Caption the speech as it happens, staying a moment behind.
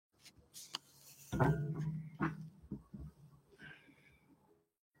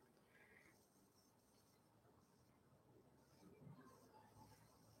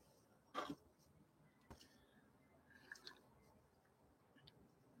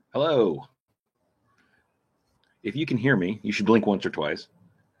Hello. If you can hear me, you should blink once or twice.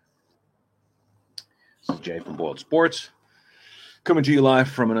 This is Jay from Boiled Sports, coming to you live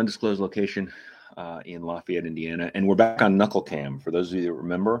from an undisclosed location in Lafayette, Indiana. And we're back on Knuckle Cam. For those of you that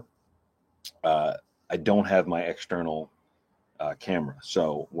remember, I don't have my external camera.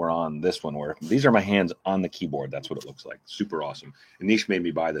 So we're on this one where these are my hands on the keyboard. That's what it looks like. Super awesome. Anish made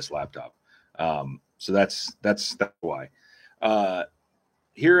me buy this laptop. So that's why.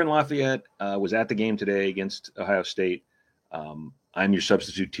 Here in Lafayette, was at the game today against Ohio State. I'm your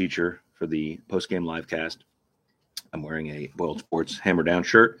substitute teacher for the post-game live cast. I'm wearing a Boiled Sports Hammer Down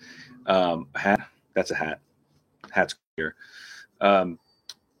shirt. Hat. That's a hat. Hat's here.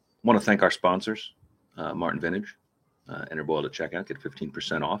 Want to thank our sponsors, Martin Vintage. Enter Boiled at checkout. Get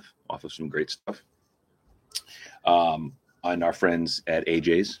 15% off of some great stuff. And our friends at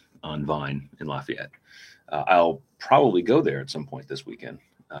AJ's on Vine in Lafayette. I'll probably go there at some point this weekend.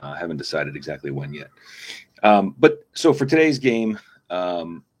 I haven't decided exactly when yet. But so for today's game,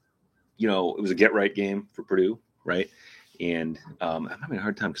 it was a get-right game for Purdue, right? And I'm having a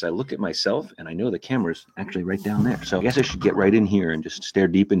hard time because I look at myself and I know the camera's actually right down there. So I guess I should get right in here and just stare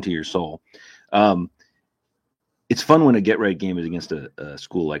deep into your soul. It's fun when a get-right game is against a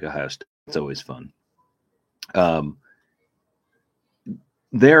school like Ohio State. It's always fun.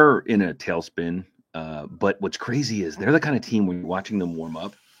 They're in a tailspin. But what's crazy is they're the kind of team when you're watching them warm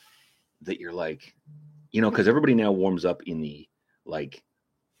up that you're like, because everybody now warms up in the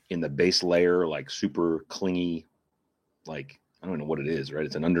base layer, like super clingy, like, I don't know what it is, right?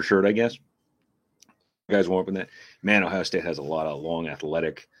 It's an undershirt, I guess. You guys warm up in that. Man, Ohio State has a lot of long,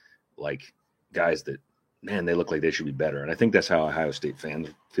 athletic, like, guys that, man, they look like they should be better. And I think that's how Ohio State fans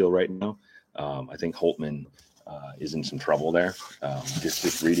feel right now. I think Holtman is in some trouble there.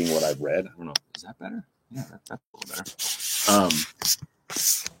 Just reading what I've read. I don't know. Is that better? Yeah, that's a little better.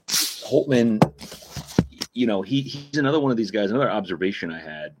 Holtman, he's another one of these guys. Another observation I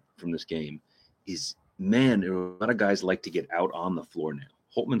had from this game is, man, a lot of guys like to get out on the floor now.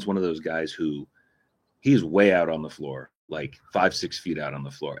 Holtman's one of those guys who he's way out on the floor, like 5-6 feet out on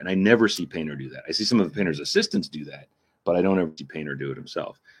the floor. And I never see Painter do that. I see some of Painter's assistants do that, but I don't ever see Painter do it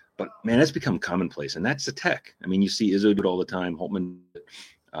himself. But, man, that's become commonplace, and that's the tech. I mean, you see Izzo do it all the time. Holtman,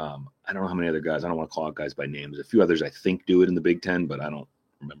 I don't know how many other guys. I don't want to call out guys by names. A few others I think do it in the Big Ten, but I don't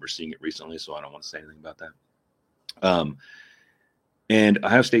remember seeing it recently, so I don't want to say anything about that. And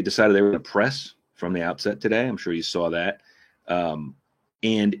Ohio State decided they were going to press from the outset today. I'm sure you saw that.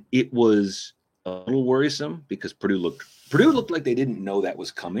 And it was a little worrisome because Purdue looked like they didn't know that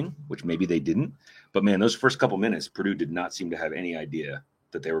was coming, which maybe they didn't. But, man, those first couple minutes, Purdue did not seem to have any idea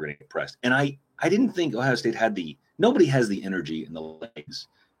that they were going to get pressed. And I didn't think Ohio State nobody has the energy and the legs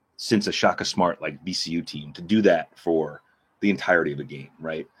since a Shaka Smart like VCU team to do that for the entirety of a game,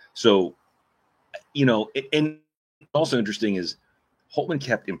 right? So, and also interesting is Holtman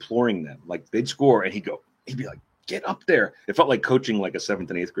kept imploring them, like they'd score and he'd be like, get up there. It felt like coaching like a 7th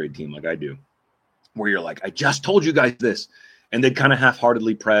and 8th grade team like I do, where you're like, I just told you guys this. And they'd kind of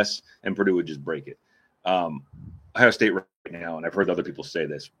half-heartedly press and Purdue would just break it. Ohio State right now, and I've heard other people say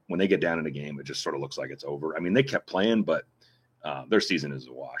this, when they get down in a game, it just sort of looks like it's over. I mean, they kept playing, but their season is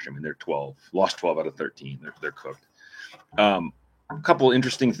a wash. I mean, they're lost 12 out of 13. They're cooked. A couple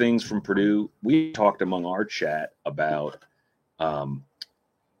interesting things from Purdue. We talked among our chat about,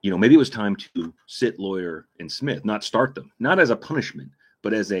 maybe it was time to sit Lawyer and Smith, not start them, not as a punishment,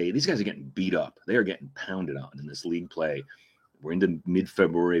 but as these guys are getting beat up. They are getting pounded on in this league play. We're into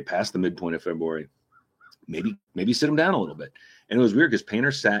mid-February, past the midpoint of February. Maybe sit him down a little bit. And it was weird because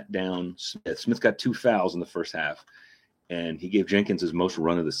Painter sat down Smith. Smith got 2 fouls in the first half, and he gave Jenkins his most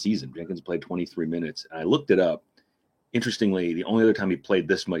run of the season. Jenkins played 23 minutes. And I looked it up. Interestingly, the only other time he played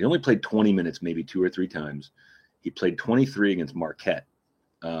this much, he only played 20 minutes, maybe 2 or 3 times. He played 23 against Marquette,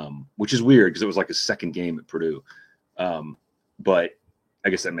 which is weird because it was like his second game at Purdue. But I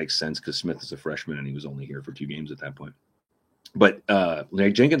guess that makes sense because Smith is a freshman and he was only here for 2 games at that point. But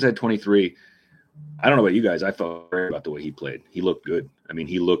Jenkins had 23. I don't know about you guys. I felt great about the way he played. He looked good. I mean,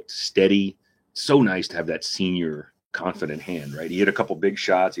 he looked steady. So nice to have that senior confident hand, right? He hit a couple big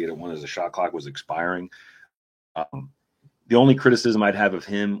shots. He hit one as the shot clock was expiring. The only criticism I'd have of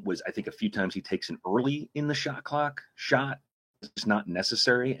him was I think a few times he takes an early in the shot clock shot. It's not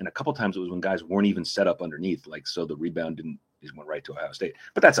necessary. And a couple times it was when guys weren't even set up underneath, like so the rebound just went right to Ohio State.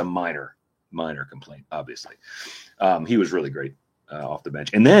 But that's a minor complaint, obviously. He was really great. off the bench.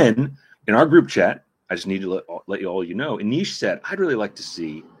 And then in our group chat, I just need to let you all know, Anish said, I'd really like to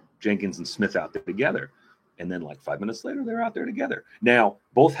see Jenkins and Smith out there together. And then like 5 minutes later, they're out there together. Now,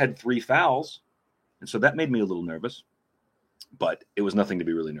 both had 3 fouls. And so that made me a little nervous. But it was nothing to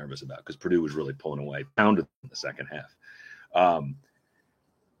be really nervous about because Purdue was really pulling away, pounded in the second half.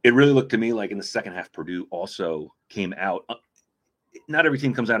 It really looked to me like in the second half, Purdue also came out. Not every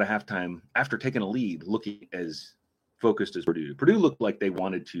team comes out of halftime after taking a lead looking as focused as Purdue. Purdue looked like they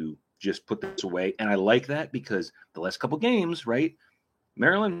wanted to just put this away. And I like that because the last couple games, right,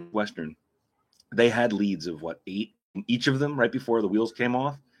 Maryland, Western, they had leads of 8 in each of them right before the wheels came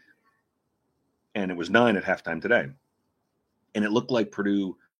off. And it was 9 at halftime today. And it looked like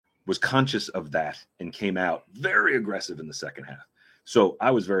Purdue was conscious of that and came out very aggressive in the second half. So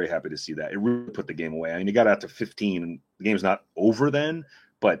I was very happy to see that. It really put the game away. I mean, you got out to 15, and the game's not over then,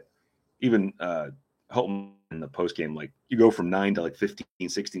 but even Holton in the postgame, like you go from 9 to like 15,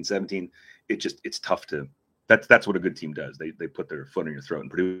 16, 17. It's tough to – that's what a good team does. They put their foot in your throat, and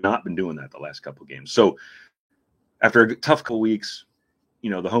Purdue has not been doing that the last couple of games. So after a tough couple weeks,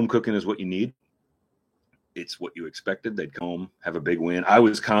 the home cooking is what you need. It's what you expected. They'd come home, have a big win. I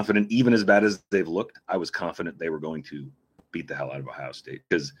was confident, even as bad as they've looked, I was confident they were going to beat the hell out of Ohio State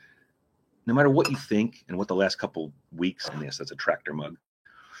because no matter what you think and what the last couple weeks, and yes, that's a tractor mug,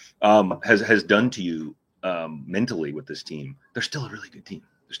 has done to you mentally with this team, they're still a really good team.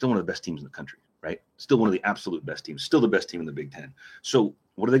 They're still one of the best teams in the country, right? Still one of the absolute best teams, still the best team in the Big Ten. So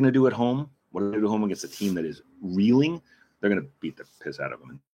what are they going to do at home? What are they going to do at home against a team that is reeling? They're going to beat the piss out of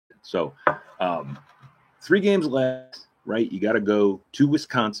them. So 3 games left, right? You got to go to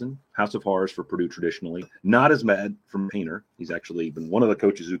Wisconsin, House of Horrors for Purdue traditionally. Not as bad from Painter. He's actually been one of the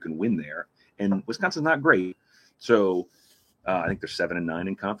coaches who can win there. And Wisconsin's not great. So I think they're 7-9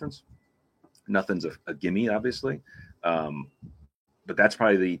 in conference. Nothing's a gimme, obviously. But that's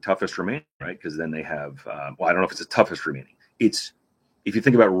probably the toughest remaining, right? Because then they have, I don't know if it's the toughest remaining. It's, if you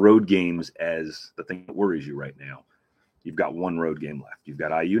think about road games as the thing that worries you right now, you've got 1 road game left. You've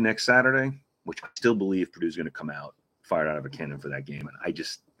got IU next Saturday, which I still believe Purdue's going to come out fired out of a cannon for that game. And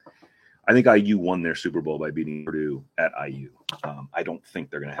I think IU won their Super Bowl by beating Purdue at IU. I don't think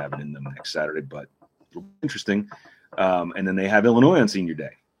they're going to have it in them next Saturday, but it'll be interesting. And then they have Illinois on senior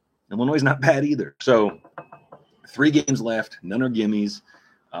day. Illinois is not bad either. So 3 games left. None are gimmies.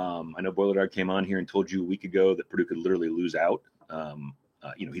 I know Boiler Dart came on here and told you a week ago that Purdue could literally lose out.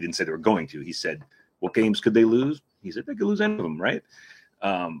 He didn't say they were going to. He said, what games could they lose? He said they could lose any of them, right?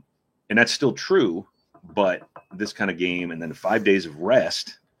 And that's still true, but this kind of game and then 5 days of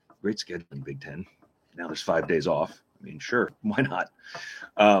rest, great scheduling, Big Ten. Now there's 5 days off. I mean, sure, why not?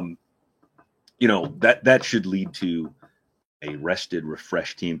 That should lead to a rested,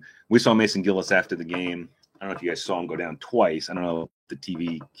 refreshed team. We saw Mason Gillis after the game. I don't know if you guys saw him go down twice. I don't know if the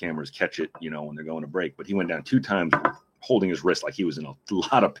TV cameras catch it, when they're going to break, but he went down 2 times holding his wrist like he was in a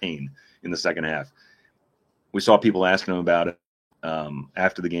lot of pain in the second half. We saw people asking him about it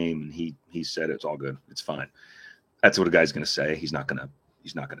after the game, and he said it's all good, it's fine. That's what a guy's going to say. He's not going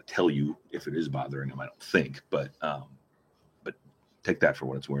to tell you if it is bothering him, I don't think, but take that for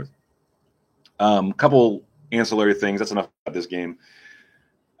what it's worth. Couple ancillary things. That's enough about this game.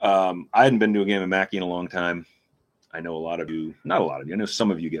 I hadn't been to a game of Mackey in a long time. I know not a lot of you. I know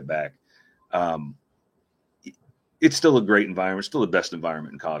some of you get back. It's still a great environment, still the best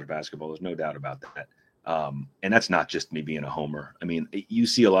environment in college basketball. There's no doubt about that. And that's not just me being a homer. I mean, you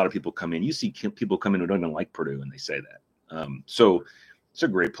see a lot of people come in. You see people come in who don't even like Purdue, and they say that. So it's a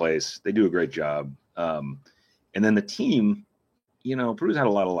great place. They do a great job. And then the team, Purdue's had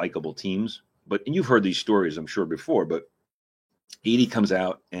a lot of likable teams. And you've heard these stories, I'm sure, before. But Edey comes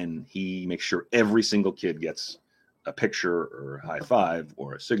out, and he makes sure every single kid gets a picture or a high five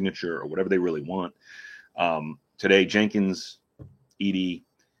or a signature or whatever they really want. Today, Jenkins, Edey,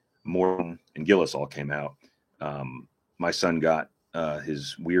 Morton, and Gillis all came out. My son got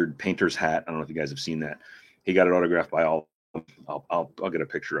his weird painter's hat. I don't know if you guys have seen that. He got it autographed by all. I'll get a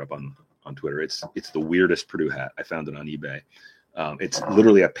picture up on Twitter. It's the weirdest Purdue hat. I found it on eBay. It's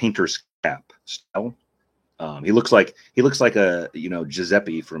literally a painter's cap style. He looks like a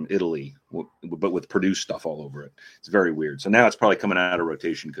Giuseppe from Italy, but with Purdue stuff all over it. It's very weird. So now it's probably coming out of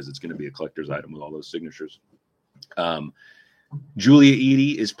rotation because it's going to be a collector's item with all those signatures. Julia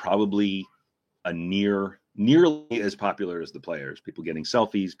Edey is probably nearly as popular as the players. People getting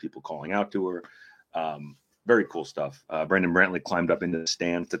selfies, people calling out to her. Very cool stuff. Brandon Brantley climbed up into the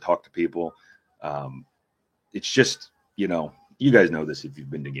stands to talk to people. It's just, you guys know this if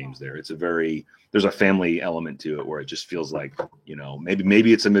you've been to games there. There's a family element to it where it just feels like,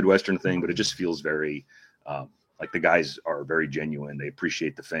 maybe it's a Midwestern thing, but it just feels very Like the guys are very genuine. They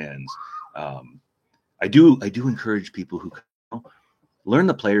appreciate the fans. I do encourage people who learn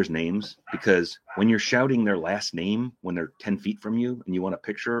the players' names, because when you're shouting their last name when they're 10 feet from you and you want a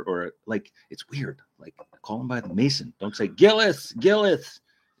picture, or like, it's weird. Like, call him by the Mason. Don't say Gillis.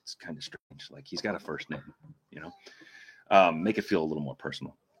 It's kind of strange. Like, he's got a first name, make it feel a little more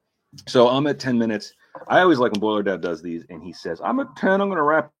personal. So I'm at 10 minutes. I always like when Boiler Dad does these and he says, I'm at 10, I'm going to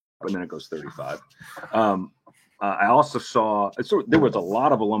wrap up, and then it goes 35. I also saw, there was a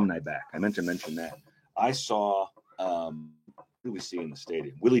lot of alumni back. I meant to mention that. I saw, what did we see in the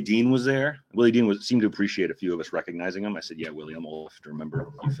stadium? Willie Dean was there. Willie Dean seemed to appreciate a few of us recognizing him. I said, yeah, Willie, I'm old enough to remember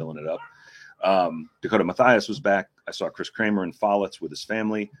you filling it up. Dakota Mathias was back. I saw Chris Kramer in Follets with his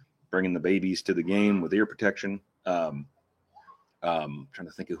family, bringing the babies to the game with ear protection. Trying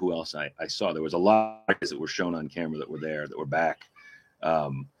to think of who else I saw. There was a lot of guys that were shown on camera that were there, that were back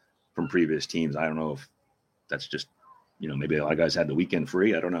from previous teams. I don't know if that's just, maybe a lot of guys had the weekend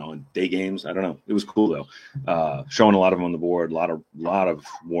free. I don't know. And day games. I don't know. It was cool though. Showing a lot of them on the board. A lot of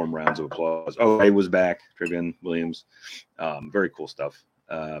warm rounds of applause. Oh, Ray was back. Trivian Williams. Very cool stuff.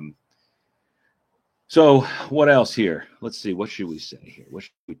 So what else here? Let's see. What should we say here? We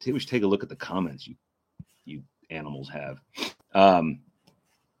should take a look at the comments you animals have.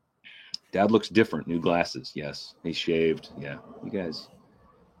 Dad looks different. New glasses. Yes. He's shaved. Yeah. You guys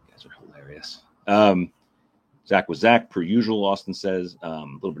are hilarious. Zach was Zach, per usual, Austin says. A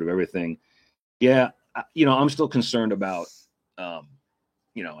little bit of everything. Yeah, I'm still concerned about, and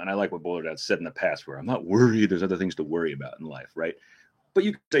I like what Boiler Dad said in the past, where I'm not worried. There's other things to worry about in life, right? But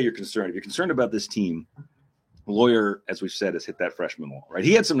you can say you're concerned. If you're concerned about this team, Lawyer, as we've said, has hit that freshman wall, right?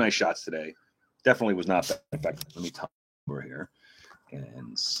 He had some nice shots today. Definitely was not that effective. Let me top over here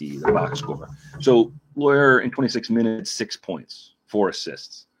and see the box score. So Lawyer in 26 minutes, 6 points, 4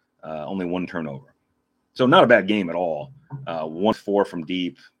 assists, only 1 turnover. So not a bad game at all. 1 of 4 from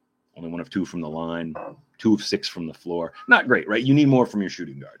deep, only 1 of 2 from the line, 2 of 6 from the floor. Not great, right? You need more from your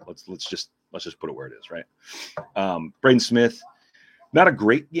shooting guard. Let's just put it where it is, right? Braden Smith, not a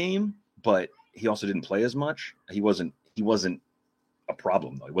great game, but he also didn't play as much. He wasn't a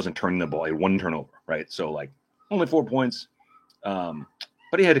problem though. He wasn't turning the ball. He had 1 turnover, right? So like only 4 points, but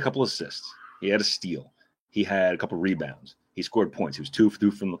he had a couple assists. He had a steal. He had a couple rebounds. He scored points. He was 2 of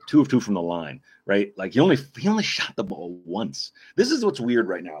 2 from the line, right? Like he only shot the ball once. This is what's weird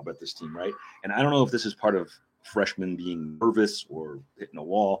right now about this team, right? And I don't know if this is part of freshmen being nervous or hitting a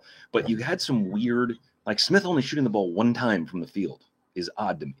wall, but you had some weird, like Smith only shooting the ball 1 time from the field is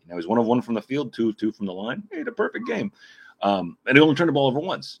odd to me. Now he's 1 of 1 from the field, 2 of 2 from the line. He had a perfect game, and he only turned the ball over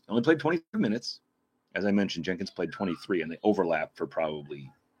once. He only played 25 minutes, as I mentioned. Jenkins played 23, and they overlapped for probably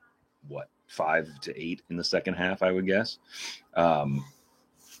 5 to 8 in the second half, I would guess.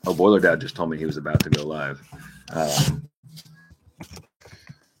 Boiler Dad just told me he was about to go live. I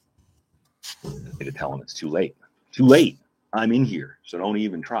need to tell him it's too late. Too late. I'm in here, so don't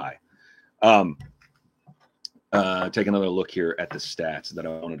even try. Take another look here at the stats that I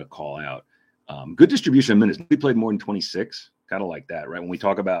wanted to call out. Good distribution of minutes. We played more than 26. Kind of like that, right? When we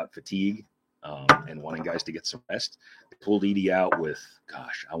talk about fatigue and wanting guys to get some rest, they pulled Edey out with,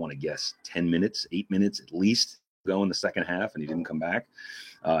 I want to guess 10 minutes, 8 minutes at least go in the second half, and he didn't come back.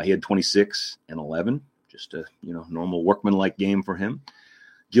 He had 26 and 11, just a normal workman-like game for him.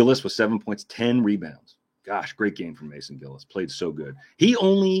 Gillis with 7 points, 10 rebounds. Gosh, great game from Mason Gillis. Played so good. He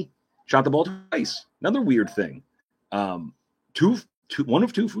only shot the ball twice. Another weird thing. 1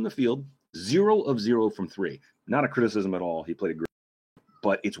 of 2 from the field, 0 of 0 from 3. Not a criticism at all. He played a great,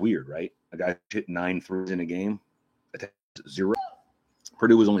 but it's weird, right? A guy hit 9 threes in a game, 0.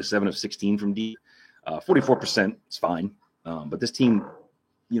 Purdue was only 7 of 16 from deep. 44% is fine, but this team,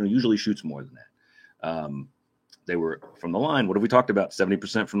 usually shoots more than that. They were from the line. What have we talked about?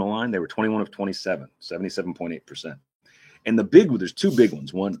 70% from the line. They were 21 of 27, 77.8%. And there's 2 big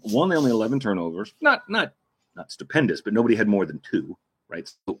ones. One, they only 11 turnovers. Not stupendous, but nobody had more than 2, right?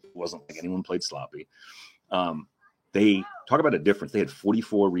 So it wasn't like anyone played sloppy. They talk about a difference. They had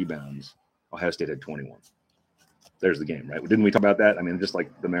 44 rebounds. Ohio State had 21. There's the game, right? Didn't we talk about that? I mean, just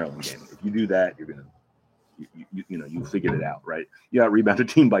like the Maryland game. If you do that, you're gonna, you figured it out, right? You got rebounded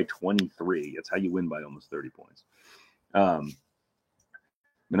team by 23. That's how you win by almost 30 points.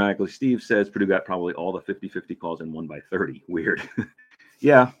 Maniacally Steve says Purdue got probably all the 50-50 calls and won by 30. Weird.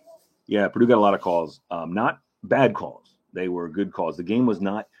 Yeah. Purdue got a lot of calls. Not bad calls. They were good calls. The game was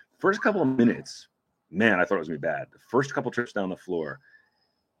not. First couple of minutes, man, I thought it was going to be bad. The first couple trips down the floor,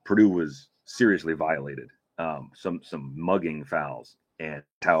 Purdue was seriously violated. Some mugging fouls, and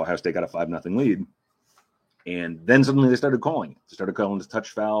Ohio State got a 5-0 lead. And then suddenly they started calling. They started calling the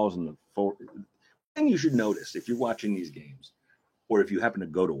touch fouls and thing you should notice if you're watching these games, or if you happen to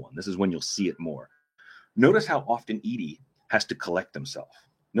go to one, this is when you'll see it more. Notice how often Edey has to collect himself.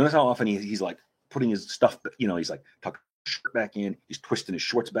 Notice how often he's like putting his stuff, he's like tucking his shirt back in, he's twisting his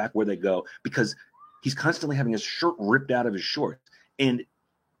shorts back where they go, because he's constantly having his shirt ripped out of his shorts. And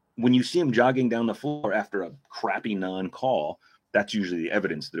when you see him jogging down the floor after a crappy non-call, that's usually the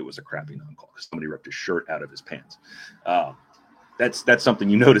evidence that it was a crappy non-call, because somebody ripped his shirt out of his pants. That's something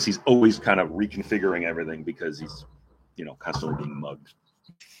you notice. He's always kind of reconfiguring everything because he's, constantly being mugged.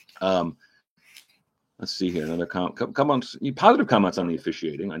 Let's see here. Another positive comments on the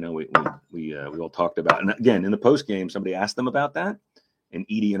officiating. I know we all talked about, and again in the post game, somebody asked them about that, and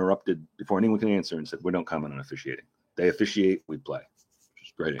Edey interrupted before anyone could answer and said, "We don't comment on officiating. They officiate, we play." Which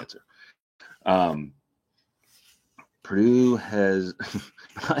is a great answer. Purdue has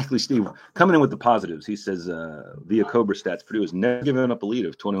likely Steve coming in with the positives. He says via Cobra Stats, Purdue has never given up a lead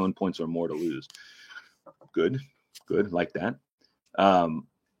of 21 points or more to lose. Good, like that.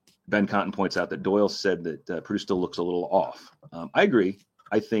 Ben Cotton points out that Doyle said that Purdue still looks a little off. I agree.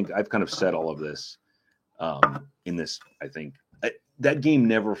 I think I've kind of said all of this in this. I think that game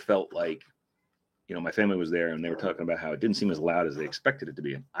never felt like, my family was there and they were talking about how it didn't seem as loud as they expected it to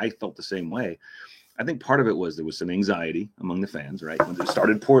be. And I felt the same way. I think part of it was there was some anxiety among the fans, right? When it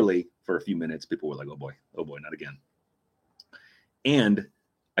started poorly for a few minutes, people were like, oh boy, not again. And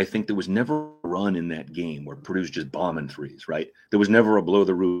I think there was never a run in that game where Purdue's just bombing threes, right? There was never a blow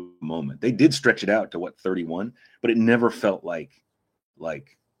the roof moment. They did stretch it out to 31, but it never felt like,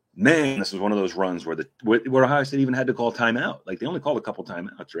 man, this was one of those runs where Ohio State even had to call timeout. Like they only called a couple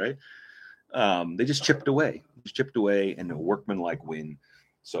timeouts, right? They just chipped away, and a workman-like win.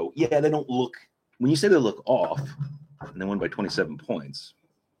 So yeah, they don't look. When you say they look off, and they won by 27 points.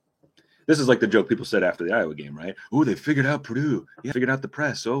 This is like the joke people said after the Iowa game, right? Oh, they figured out Purdue. Yeah, figured out the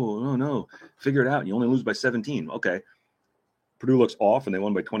press. Oh, no. Figure it out. And you only lose by 17. Okay. Purdue looks off and they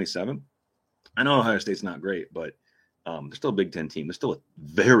won by 27. I know Ohio State's not great, but they're still a Big Ten team. They're still a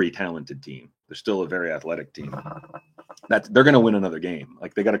very talented team. They're still a very athletic team. They're going to win another game.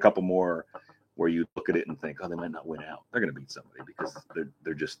 Like they got a couple more where you look at it and think, oh, they might not win out. They're going to beat somebody because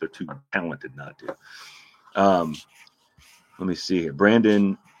they're too talented not to. Let me see here.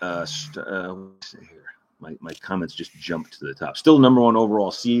 Brandon, let's see here. My comments just jumped to the top. Still number one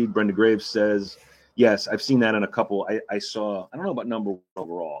overall seed. Brenda Graves says, yes, I've seen that in a couple. I saw, I don't know about number one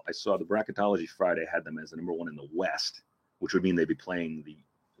overall. I saw the Bracketology Friday had them as the number one in the West, which would mean they'd be playing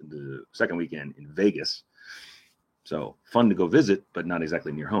the second weekend in Vegas. So fun to go visit, but not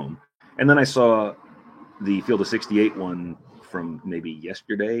exactly near home. And then I saw the Field of 68 one from maybe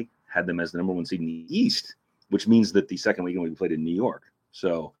yesterday had them as the number one seed in the East, which means that the second weekend we played in New York.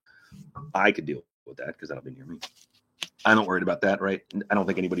 So I could deal with that because that'll be near me. I'm not worried about that, right? I don't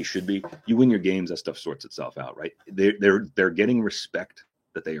think anybody should be. You win your games, that stuff sorts itself out, right? They're getting respect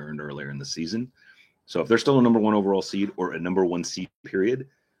that they earned earlier in the season. So if they're still a number one overall seed or a number one seed period,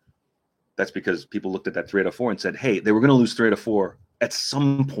 that's because people looked at that 3 out of 4 and said, hey, they were going to lose 3 out of 4 at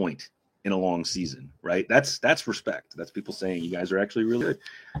some point in a long season, right? That's respect. That's people saying you guys are actually really good.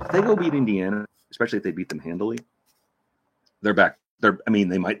 If they go beat Indiana, especially if they beat them handily, they're back.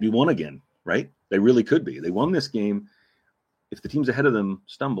 They might be one again, right? They really could be. They won this game. If the teams ahead of them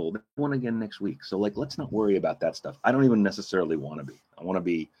stumble, they won again next week. So let's not worry about that stuff. I don't even necessarily want to be. I want to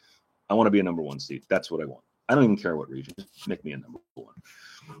be a number one seed. That's what I want. I don't even care what region. Just make me a number one.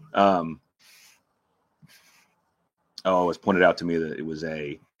 It was pointed out to me that it was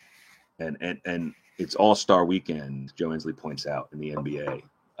and it's All-Star weekend, Joe Inslee points out, in the NBA.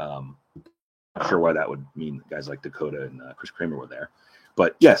 Not sure why that would mean guys like Dakota and Chris Kramer were there.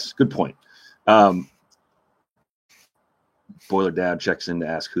 But yes, good point. Boiler Dad checks in to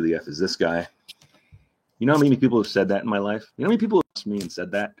ask who the F is this guy. You know how many people have said that in my life? You know how many people have asked me and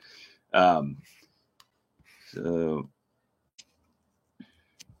said that? So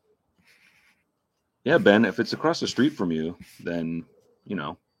yeah, Ben, if it's across the street from you, then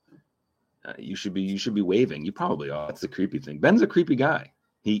you should be waving. You probably are. That's the creepy thing. Ben's a creepy guy.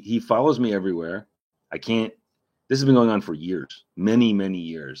 He follows me everywhere. I can't. This has been going on for years, many, many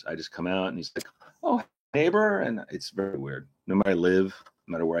years. I just come out and he's like, "Oh, neighbor," and it's very weird. No matter where I live,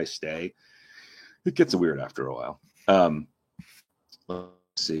 no matter where I stay, it gets weird after a while. Let's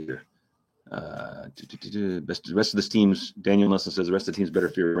see here. The rest of this team's Daniel Nelson says the rest of the team's better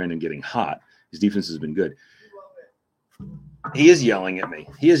fear Brandon getting hot. His defense has been good. He is yelling at me.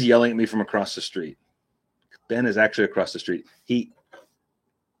 He is yelling at me from across the street. Ben is actually across the street.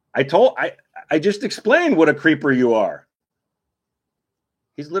 I just explained what a creeper you are.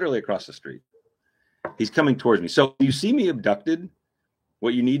 He's literally across the street. He's coming towards me. So you see me abducted,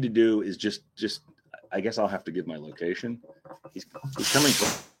 what you need to do is just I guess I'll have to give my location. He's coming from.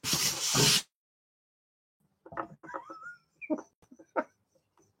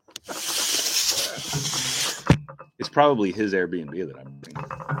 It's probably his Airbnb that I'm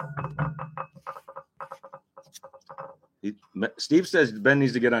bringing. Steve says Ben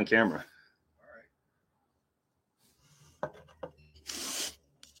needs to get on camera.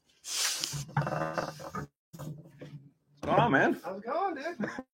 What's going on, man? How's it going, dude?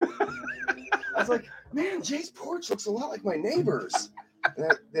 I was like, man, Jay's porch looks a lot like my neighbor's.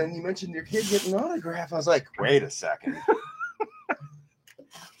 And then you mentioned your kid getting an autograph. I was like, wait a second.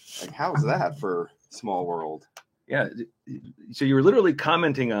 Like, how's that for small world? Yeah. So you were literally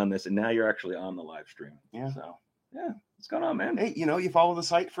commenting on this, and now you're actually on the live stream. Yeah. So, yeah. What's going on, man? Hey, you follow the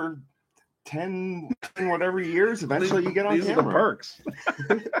site for 10 whatever years. Eventually you get on These camera. are the perks.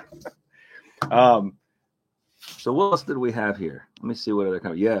 So what else did we have here? Let me see what other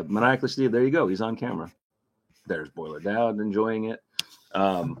comment. Yeah, Maniacally Steve, there you go. He's on camera. There's Boiler Dowd enjoying it.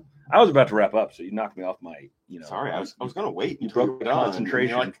 I was about to wrap up, so you knocked me off my, Sorry, I was going to wait. You broke the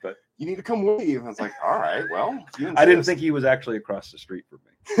concentration. Like, but you need to come leave. I was like, all right, well. I didn't think he was actually across the street from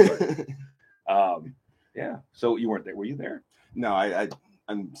me. But, yeah. So you weren't there. Were you there? No,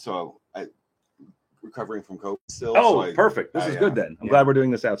 I'm recovering from COVID still. Oh, so perfect. This is good then. I'm glad we're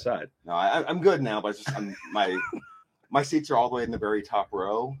doing this outside. No, I'm good now, but my seats are all the way in the very top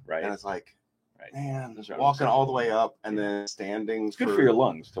row. Right. And it's like, man, That's right. walking all the way up and then standing. It's good for your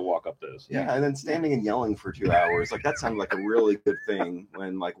lungs to walk up those. Yeah, and then standing and yelling for 2 hours. Like, that sounded like a really good thing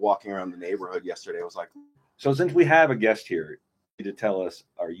when, like, walking around the neighborhood yesterday, I was like. So since we have a guest here, you need to tell us,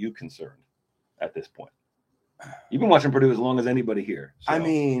 are you concerned at this point? You've been watching Purdue as long as anybody here. So. I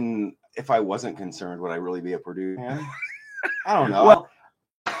mean, if I wasn't concerned, would I really be a Purdue fan? I don't know. Well,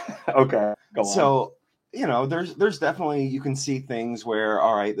 okay, go on. So, there's definitely, you can see things where,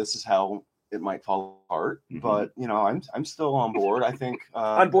 all right, this is how it might fall apart, but I'm still on board. I think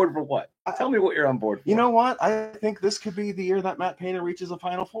on board for what? Tell me what you're on board for. You know what? I think this could be the year that Matt Painter reaches a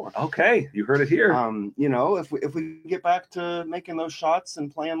Final Four. Okay, you heard it here. If we get back to making those shots and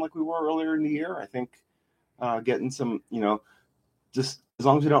playing like we were earlier in the year, I think getting some, just as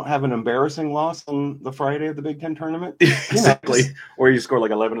long as we don't have an embarrassing loss on the Friday of the Big Ten tournament. Exactly. Or you score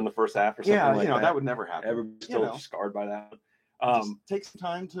like 11 in the first half or something like that. That would never happen. Everybody's still scarred by that. Just take some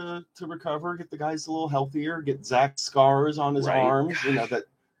time to recover, get the guys a little healthier, get Zach's scars on his arms, that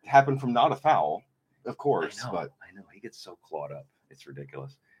happened from not a foul, of course. I know. He gets so clawed up. It's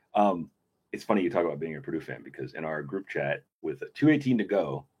ridiculous. It's funny you talk about being a Purdue fan because in our group chat with 2:18 to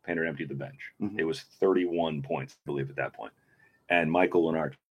go, Painter emptied the bench. Mm-hmm. It was 31 points, I believe, at that point. And Michael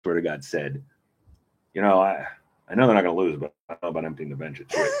Leonard, swear to God, said, I know they're not going to lose, but I don't know about emptying the bench.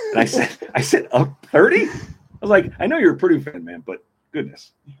 And I said, up 30? I was like, I know you're a Purdue fan, man, but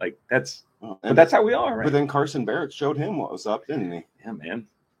goodness, like that's how we are, right? But then Carson Barrett showed him what was up, didn't he? Yeah, man.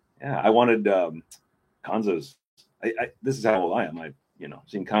 Yeah, I wanted Konzo's. This is how old I am.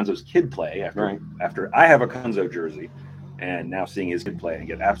 Seeing Konzo's kid play after I have a Konzo jersey, and now seeing his kid play and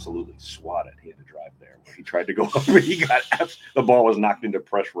get absolutely swatted. He had to drive there. He tried to go over. The ball was knocked into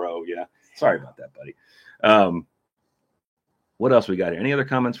press row. Yeah, sorry about that, buddy. What else we got here? Any other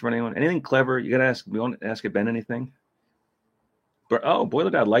comments for anyone? Anything clever? You got to ask. We want to ask Ben anything? But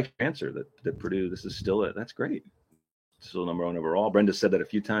Boiler Dad liked your answer that Purdue. This is still it. That's great. Still number one overall. Brenda said that a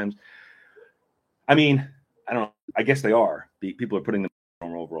few times. I mean, I don't know. I guess they are. People are putting them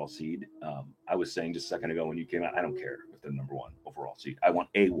number overall seed. I was saying just a second ago when you came out, I don't care if they're number one overall seed. I want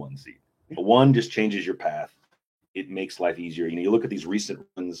a 1 seed. A 1 just changes your path. It makes life easier. You look at these recent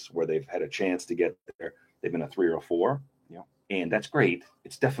runs where they've had a chance to get there. They've been a 3 or a 4. Yeah. And that's great.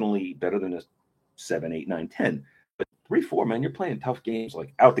 It's definitely better than a 7, 8, 9, 10. But 3, 4, man, you're playing tough games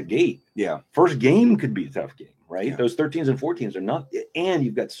like out the gate. Yeah. First game could be a tough game, right? Yeah. Those 13s and 14s are not. And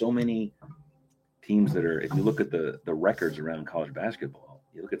you've got so many teams that are, if you look at the records around college basketball,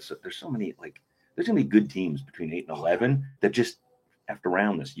 you look at, there's so many, there's going to be good teams between 8 and 11 that just effed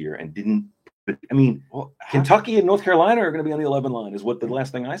around this year and didn't. Kentucky and North Carolina are going to be on the 11 line is what the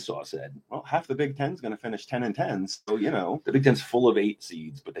last thing I saw said. Well, half the Big Ten is going to finish 10 and 10. So, the Big Ten's full of 8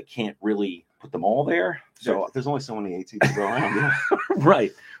 seeds, but they can't really put them all there. So there's only so many 8 seeds to go around. Yeah.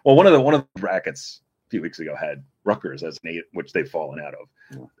 Right. Well, one of the brackets a few weeks ago had Rutgers as an 8, which they've fallen out of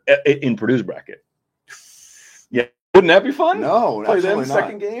in Purdue's bracket. Yeah. Wouldn't that be fun? No, play them not.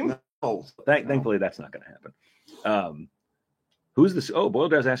 Second game? No. Thankfully, that's not going to happen. Who's this? Oh, Boyle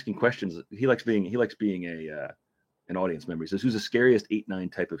Dad's asking questions. He likes being an audience member. He says, "Who's the scariest 8-9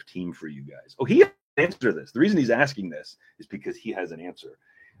 type of team for you guys?" Oh, he has an answer to this. The reason he's asking this is because he has an answer,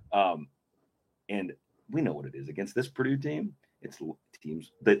 and we know what it is against this Purdue team. It's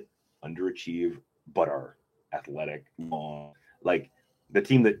teams that underachieve but are athletic, long. Like the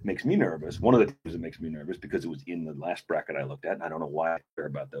team that makes me nervous, one of the teams that makes me nervous because it was in the last bracket I looked at, and I don't know why I care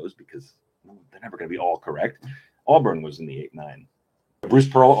about those because they're never going to be all correct. Auburn was in the 8-9. Bruce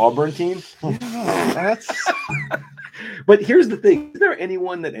Pearl Auburn team. Yeah, that's. But here's the thing: is there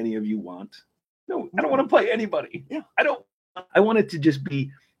anyone that any of you want? No, I don't want to play anybody. Yeah, I don't. I want it to just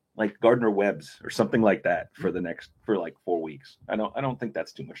be like Gardner Webb's or something like that for like 4 weeks. I don't think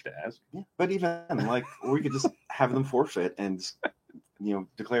that's too much to ask. Yeah, but even like we could just have them forfeit and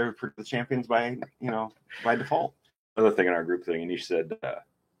declare the champions by default. Another thing in our group thing, and he said,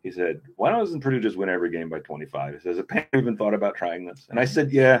 why doesn't Purdue just win every game by 25? He says, have Pam even thought about trying this? And I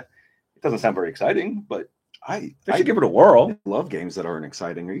said, yeah, it doesn't sound very exciting, but I should give it a whirl. I love games that aren't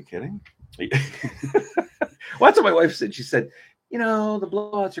exciting. Are you kidding? Well, that's what my wife said. She said, the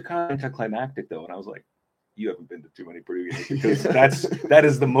blowouts are kind of anticlimactic, though. And I was like, you haven't been to too many Purdue games because that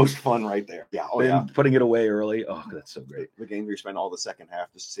is the most fun right there. Yeah. Putting it away early. Oh, that's so great. The game where you spend all the second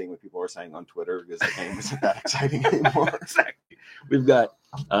half just seeing what people are saying on Twitter because the game isn't that exciting anymore. Exactly. We've got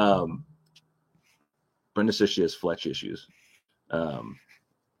Brenda says she has Fletch issues. Brenda,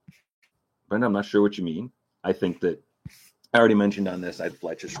 I'm not sure what you mean. I think that I already mentioned on this.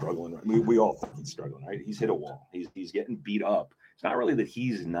 Fletch is struggling. We all think he's struggling, right? He's hit a wall. He's getting beat up. It's not really that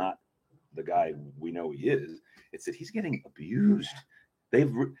he's not the guy we know he is. It's that he's getting abused.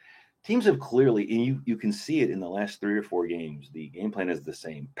 Teams have clearly, and you can see it in the last 3 or 4 games. The game plan is the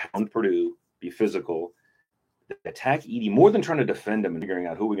same: pound Purdue, be physical, attack Edey more than trying to defend him and figuring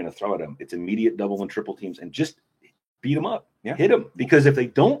out who we're going to throw at him. It's immediate double and triple teams and just beat him up, hit him. Because if they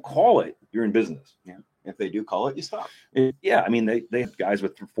don't call it, you're in business. Yeah. If they do call it, you stop. Yeah, I mean they have guys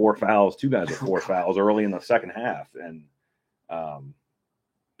with 4 fouls, 2 guys with 4 fouls early in the second half, and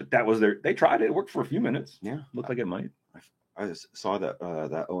but that was they tried it. It worked for a few minutes. Yeah, looked like it might. I saw that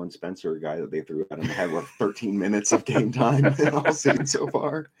Owen Spencer guy that they threw at him had 13 minutes of game time all season so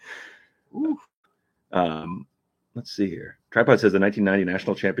far. Ooh. Let's see here. Tripod says the 1990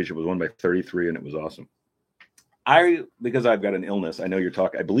 national championship was won by 33, and it was awesome. Because I've got an illness, I know you're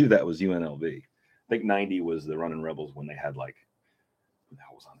talking. I believe that was UNLV. I think 90 was the Running Rebels when they had who the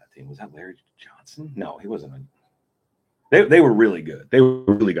hell was on that team? Was that Larry Johnson? No, he wasn't. They were really good. They were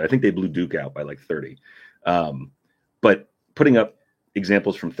really good. I think they blew Duke out by 30. But putting up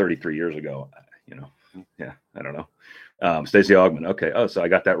examples from 33 years ago, yeah, I don't know. Stacey Augmon. Okay. Oh, so I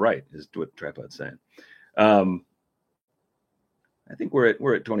got that right, is what Tripod's saying. I think we're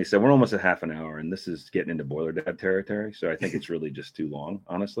at 27. We're almost at half an hour, and this is getting into Boiler Dad territory. So I think it's really just too long,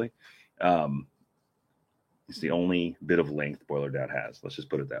 honestly. It's the only bit of length Boiler Dad has. Let's just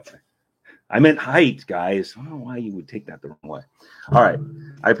put it that way. I meant height, guys. I don't know why you would take that the wrong way. All right.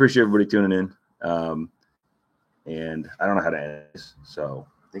 I appreciate everybody tuning in. And I don't know how to end this. So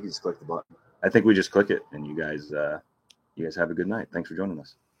I think you just click the button. I think we just click it, and you guys have a good night. Thanks for joining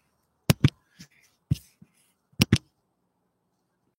us.